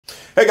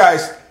Hey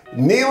guys,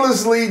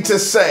 needlessly to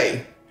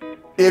say,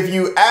 if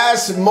you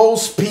ask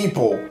most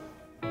people,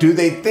 do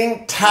they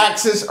think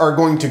taxes are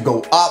going to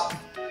go up,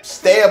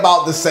 stay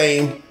about the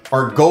same,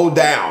 or go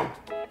down?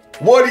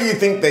 What do you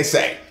think they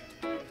say?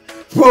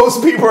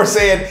 Most people are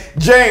saying,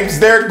 James,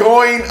 they're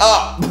going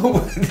up.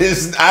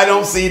 I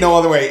don't see no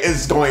other way.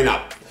 It's going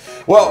up.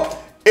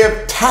 Well,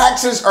 if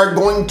taxes are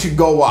going to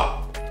go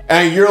up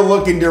and you're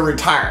looking to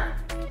retire,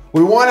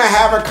 we want to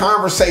have a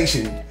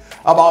conversation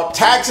about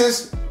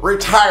taxes,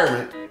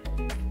 retirement,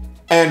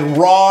 and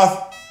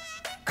Roth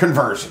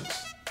conversions.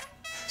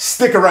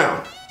 Stick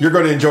around. You're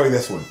going to enjoy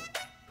this one.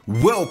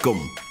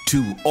 Welcome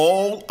to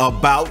All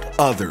About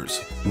Others,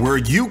 where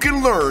you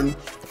can learn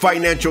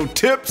financial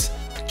tips,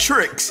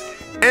 tricks,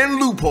 and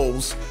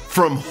loopholes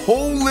from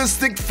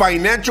holistic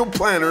financial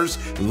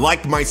planners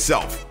like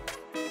myself.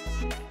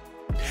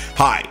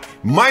 Hi,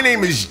 my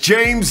name is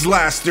James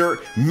Laster,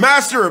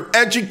 Master of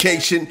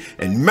Education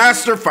and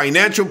Master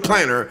Financial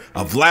Planner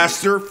of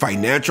Laster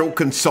Financial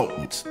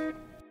Consultants.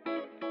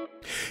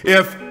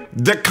 If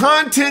the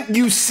content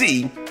you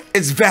see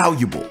is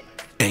valuable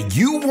and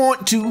you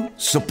want to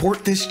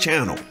support this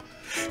channel,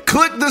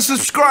 click the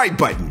subscribe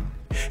button.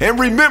 And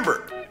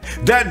remember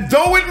that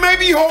though it may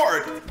be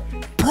hard,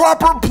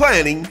 proper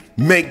planning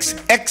makes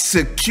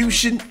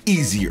execution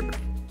easier.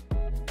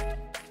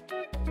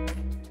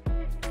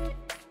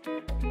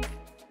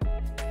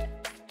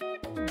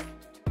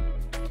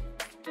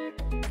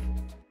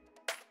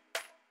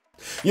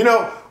 You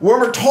know, when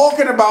we're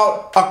talking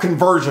about a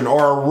conversion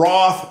or a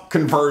Roth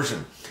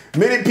conversion,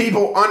 many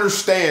people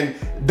understand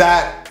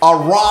that a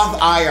Roth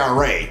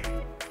IRA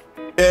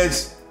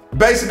is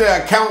basically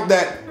an account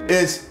that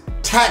is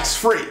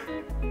tax-free,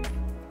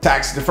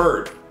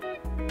 tax-deferred,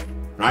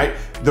 right?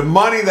 The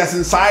money that's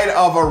inside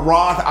of a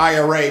Roth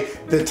IRA,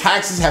 the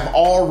taxes have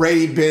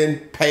already been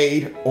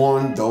paid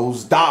on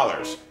those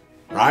dollars,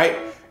 right?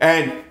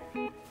 And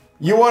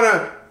you want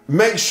to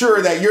make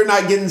sure that you're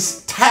not getting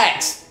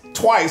taxed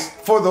twice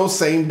for those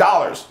same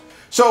dollars.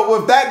 So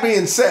with that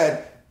being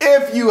said,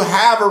 if you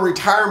have a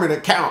retirement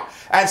account,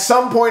 at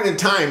some point in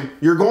time,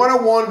 you're going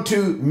to want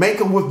to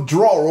make a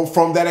withdrawal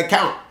from that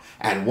account.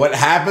 And what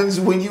happens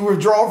when you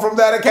withdraw from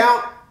that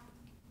account?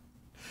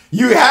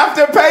 You have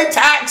to pay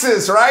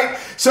taxes, right?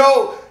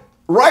 So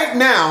right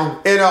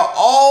now, in an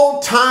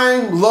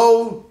all-time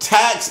low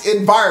tax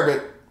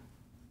environment,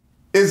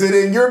 is it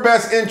in your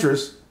best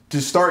interest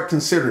to start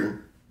considering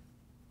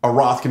a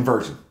Roth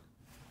conversion?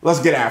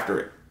 Let's get after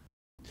it.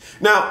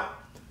 Now,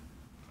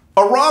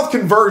 a Roth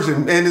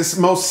conversion in its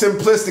most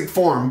simplistic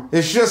form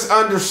is just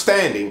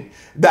understanding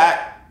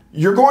that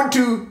you're going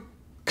to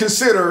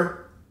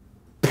consider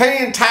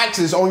paying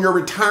taxes on your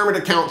retirement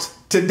accounts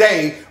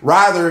today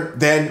rather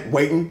than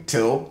waiting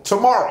till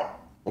tomorrow.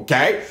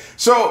 Okay?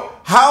 So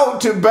how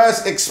to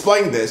best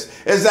explain this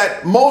is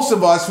that most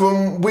of us,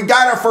 when we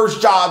got our first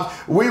job,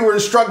 we were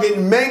instructed,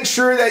 make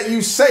sure that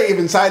you save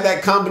inside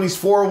that company's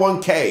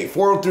 401k,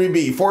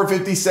 403b,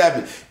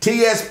 457,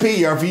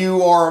 TSP, or if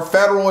you are a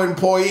federal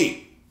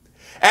employee.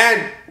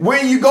 And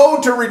when you go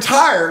to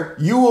retire,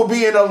 you will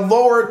be in a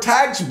lower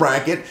tax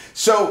bracket.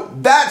 So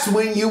that's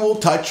when you will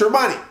touch your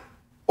money.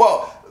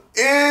 Well,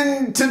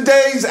 in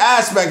today's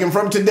aspect and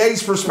from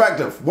today's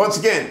perspective, once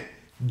again,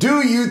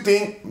 do you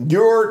think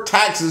your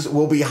taxes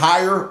will be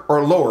higher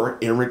or lower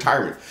in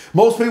retirement?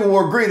 Most people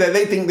will agree that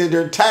they think that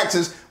their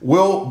taxes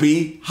will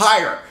be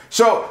higher.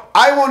 So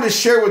I want to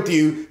share with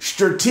you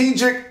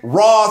strategic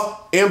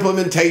Roth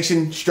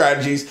implementation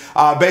strategies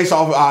based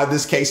off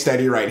this case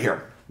study right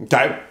here.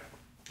 Okay.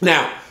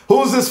 Now,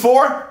 who is this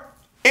for?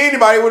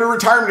 Anybody with a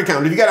retirement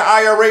account. If you got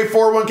an IRA,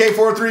 401k,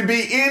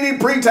 403b, any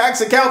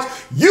pre-tax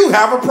accounts, you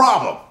have a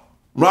problem,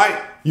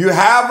 right? You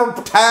have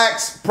a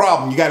tax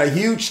problem. You got a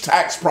huge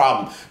tax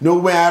problem. No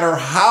matter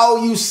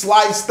how you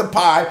slice the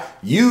pie,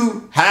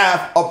 you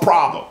have a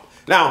problem.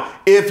 Now,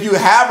 if you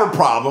have a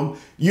problem,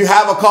 you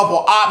have a couple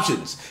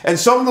options. And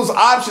some of those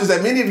options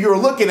that many of you are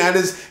looking at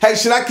is, hey,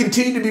 should I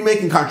continue to be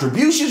making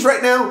contributions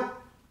right now?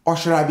 Or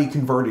should I be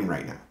converting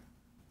right now?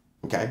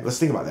 Okay, let's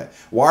think about that.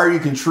 Why are you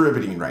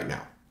contributing right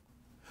now?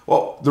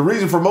 Well, the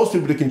reason for most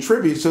people to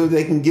contribute is so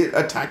they can get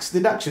a tax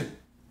deduction.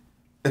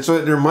 And so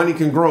that their money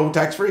can grow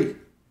tax-free.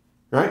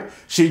 Right?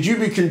 Should you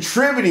be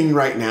contributing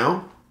right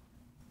now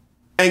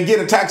and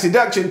get a tax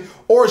deduction,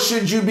 or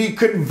should you be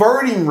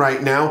converting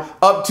right now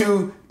up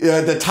to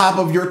the top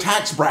of your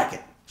tax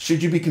bracket?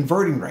 Should you be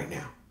converting right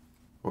now?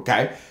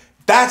 Okay?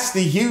 That's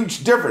the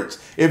huge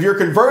difference. If you're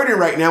converting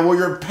right now, well,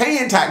 you're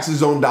paying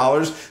taxes on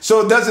dollars,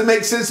 so it doesn't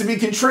make sense to be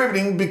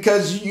contributing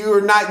because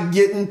you're not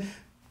getting,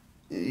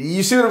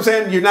 you see what I'm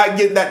saying? You're not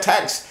getting that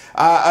tax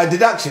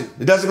deduction.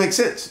 It doesn't make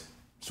sense.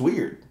 It's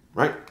weird,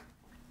 right?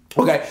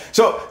 Okay,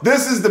 so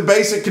this is the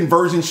basic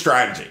conversion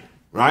strategy,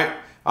 right?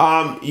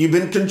 You've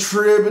been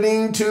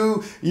contributing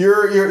to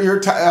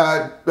your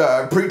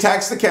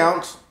pre-tax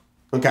accounts,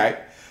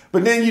 okay?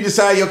 But then you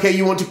decide, okay,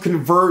 you want to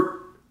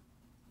convert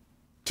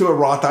to a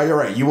Roth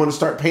IRA. You want to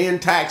start paying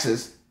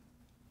taxes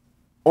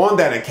on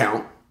that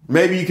account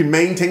Maybe you can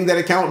maintain that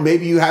account.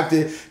 Maybe you have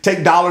to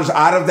take dollars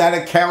out of that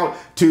account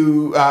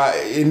to,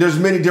 and there's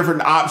many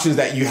different options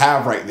that you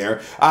have right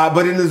there.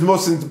 But in this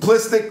most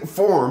simplistic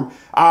form,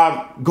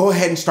 go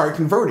ahead and start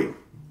converting.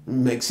 It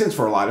makes sense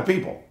for a lot of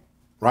people,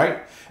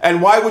 right?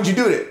 And why would you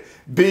do it?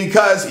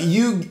 Because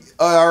you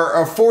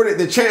are afforded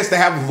the chance to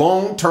have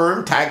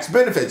long-term tax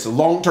benefits.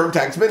 Long-term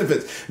tax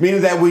benefits,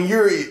 meaning that when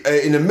you're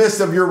in the midst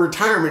of your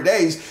retirement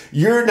days,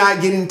 you're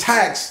not getting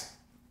taxed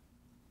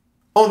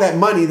on that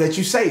money that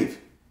you save.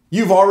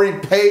 You've already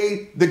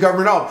paid the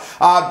government off.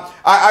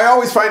 I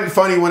always find it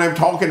funny when I'm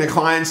talking to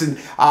clients and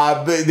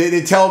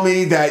they tell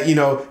me that, you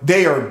know,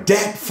 they are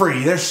debt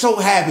free. They're so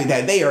happy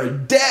that they are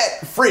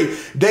debt free.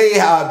 They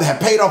have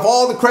paid off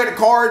all the credit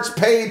cards,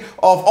 paid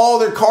off all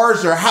their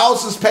cars, their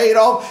house is paid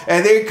off,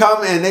 and they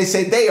come and they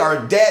say they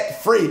are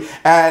debt free.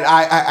 And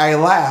I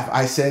laugh.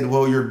 I said,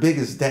 well, your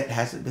biggest debt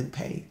hasn't been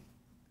paid.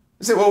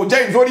 I said, well,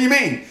 James, what do you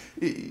mean?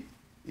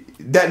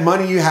 That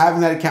money you have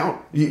in that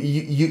account,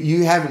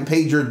 you haven't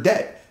paid your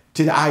debt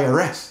to the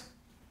IRS,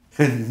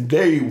 and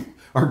they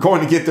are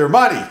going to get their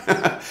money.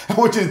 I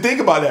want you to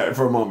think about that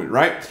for a moment,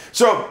 right?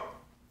 So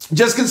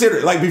just consider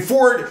it, like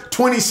before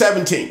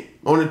 2017,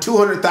 on a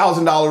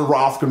 $200,000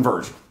 Roth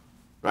conversion,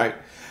 right?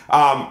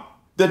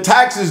 The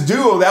taxes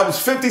due, that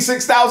was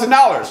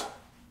 $56,000,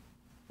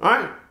 all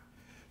right?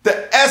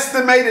 The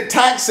estimated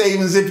tax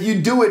savings, if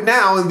you do it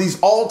now in these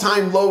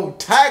all-time low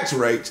tax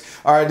rates,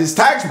 or these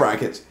tax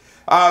brackets,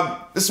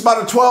 it's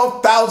about a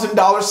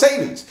 $12,000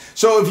 savings.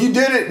 So if you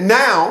did it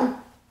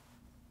now,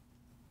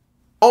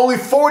 only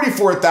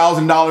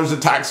 $44,000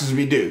 of taxes would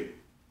be due.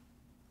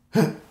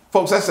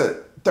 Folks, that's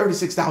a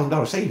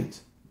 $36,000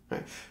 savings.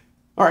 Right?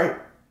 All right.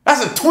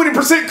 That's a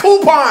 20%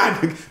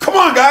 coupon. Come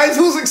on, guys.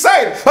 Who's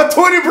excited? A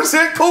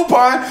 20%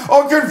 coupon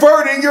on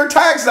converting your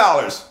tax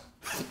dollars.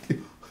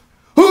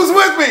 Who's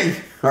with me?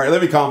 All right,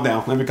 let me calm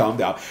down.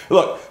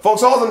 Look,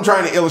 folks, all I'm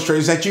trying to illustrate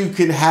is that you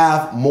can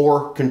have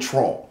more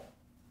control.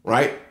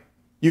 Right?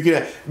 You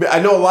can. I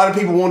know a lot of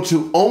people want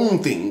to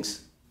own things,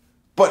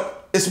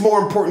 but it's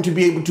more important to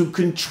be able to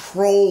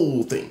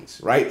control things,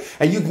 right?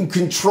 And you can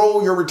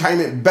control your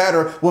retirement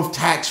better with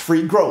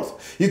tax-free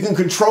growth. You can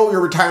control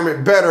your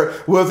retirement better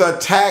with a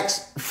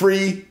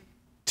tax-free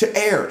to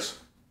heirs,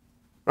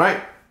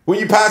 right? When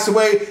you pass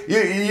away,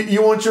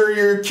 you want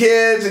your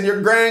kids and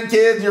your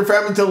grandkids and your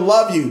family to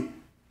love you,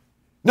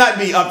 not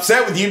be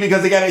upset with you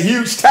because they got a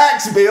huge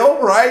tax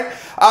bill, right?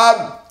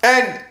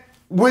 And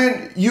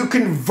when you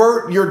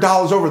convert your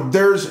dollars over,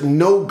 there's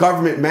no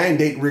government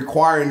mandate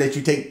requiring that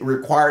you take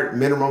required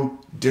minimum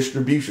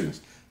distributions.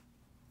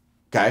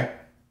 Okay?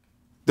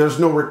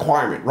 There's no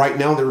requirement. Right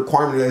now, the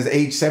requirement is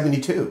age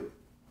 72.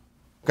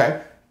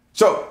 Okay?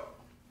 So,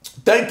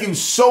 thank you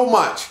so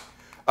much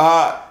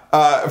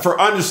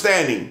for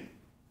understanding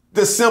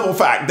the simple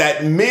fact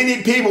that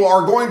many people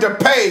are going to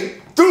pay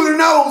through their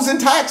nose in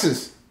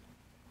taxes,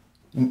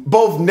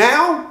 both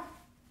now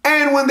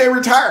and when they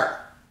retire.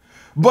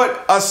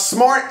 But a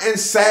smart and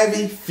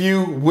savvy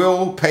few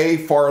will pay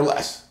far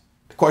less.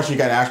 The question you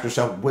got to ask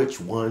yourself,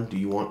 which one do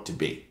you want to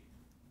be?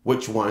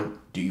 Which one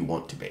do you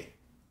want to be?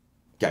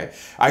 Okay.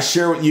 I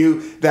share with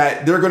you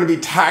that there are going to be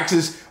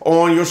taxes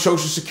on your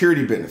Social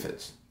Security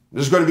benefits.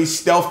 There's going to be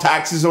stealth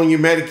taxes on your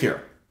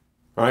Medicare.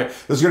 All right.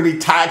 There's going to be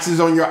taxes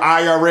on your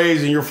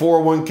IRAs and your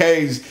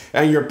 401ks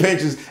and your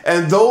pensions.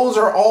 And those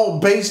are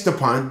all based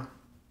upon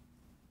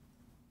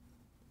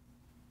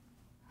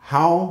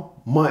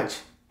how much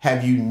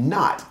have you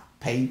not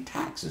paid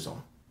taxes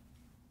on.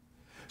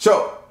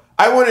 So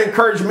I want to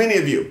encourage many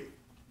of you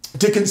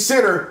to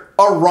consider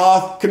a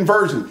Roth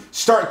conversion.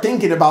 Start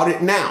thinking about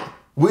it now.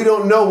 We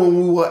don't know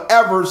when we will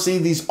ever see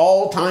these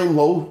all-time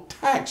low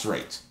tax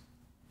rates.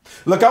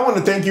 Look, I want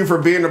to thank you for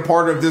being a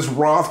part of this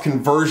Roth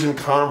conversion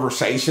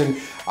conversation.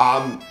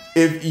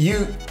 If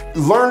you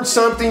learned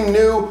something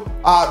new,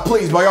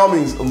 please, by all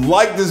means,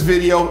 like this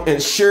video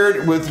and share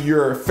it with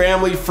your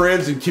family,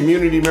 friends, and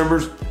community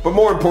members. But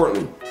more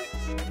importantly,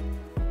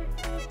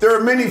 there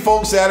are many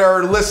folks that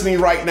are listening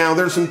right now.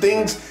 There's some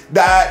things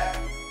that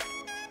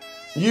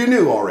you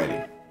knew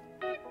already.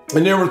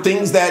 And there were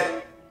things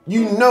that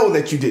you know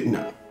that you didn't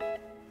know.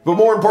 But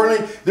more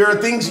importantly, there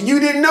are things you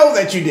didn't know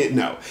that you didn't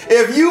know.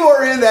 If you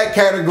are in that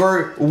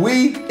category,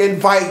 we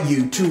invite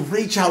you to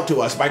reach out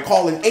to us by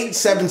calling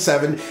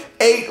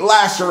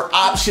 877-8-LASSER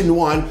option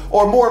 1,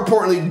 or more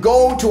importantly,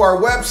 go to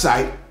our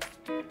website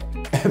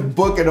and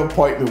book an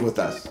appointment with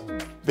us.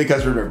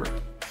 Because remember,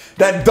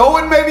 that though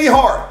it may be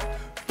hard,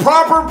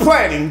 proper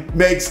planning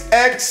makes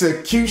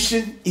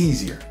execution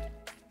easier.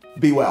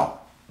 Be well.